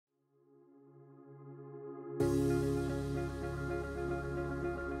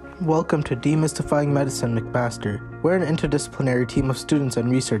Welcome to Demystifying Medicine McMaster. We're an interdisciplinary team of students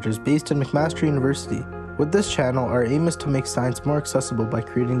and researchers based in McMaster University. With this channel, our aim is to make science more accessible by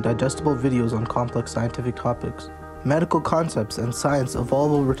creating digestible videos on complex scientific topics. Medical concepts and science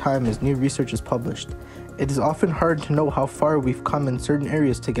evolve over time as new research is published. It is often hard to know how far we've come in certain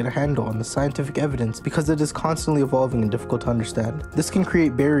areas to get a handle on the scientific evidence because it is constantly evolving and difficult to understand. This can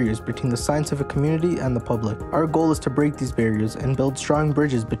create barriers between the scientific community and the public. Our goal is to break these barriers and build strong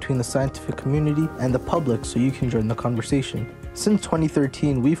bridges between the scientific community and the public so you can join the conversation. Since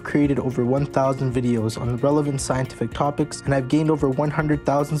 2013, we've created over 1,000 videos on relevant scientific topics, and I've gained over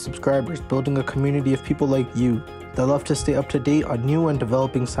 100,000 subscribers, building a community of people like you that love to stay up to date on new and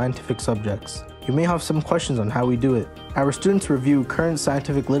developing scientific subjects. You may have some questions on how we do it. Our students review current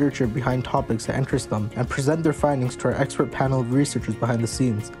scientific literature behind topics that interest them and present their findings to our expert panel of researchers behind the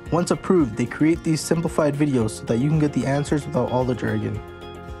scenes. Once approved, they create these simplified videos so that you can get the answers without all the jargon.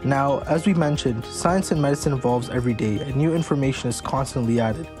 Now, as we mentioned, science and medicine evolves every day and new information is constantly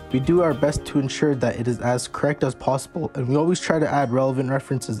added. We do our best to ensure that it is as correct as possible, and we always try to add relevant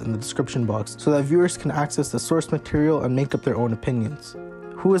references in the description box so that viewers can access the source material and make up their own opinions.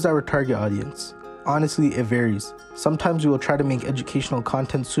 Who is our target audience? Honestly, it varies. Sometimes we will try to make educational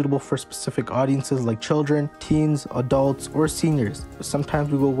content suitable for specific audiences like children, teens, adults, or seniors.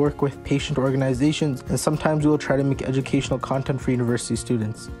 Sometimes we will work with patient organizations, and sometimes we will try to make educational content for university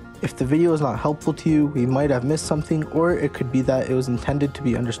students. If the video is not helpful to you, we might have missed something, or it could be that it was intended to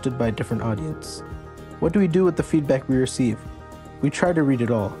be understood by a different audience. What do we do with the feedback we receive? We try to read it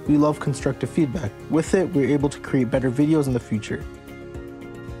all. We love constructive feedback. With it, we're able to create better videos in the future.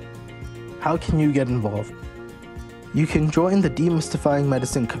 How can you get involved? You can join the Demystifying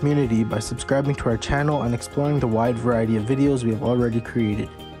Medicine community by subscribing to our channel and exploring the wide variety of videos we have already created.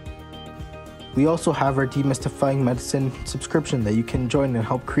 We also have our Demystifying Medicine subscription that you can join and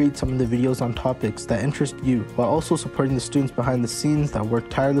help create some of the videos on topics that interest you, while also supporting the students behind the scenes that work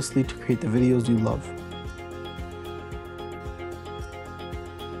tirelessly to create the videos you love.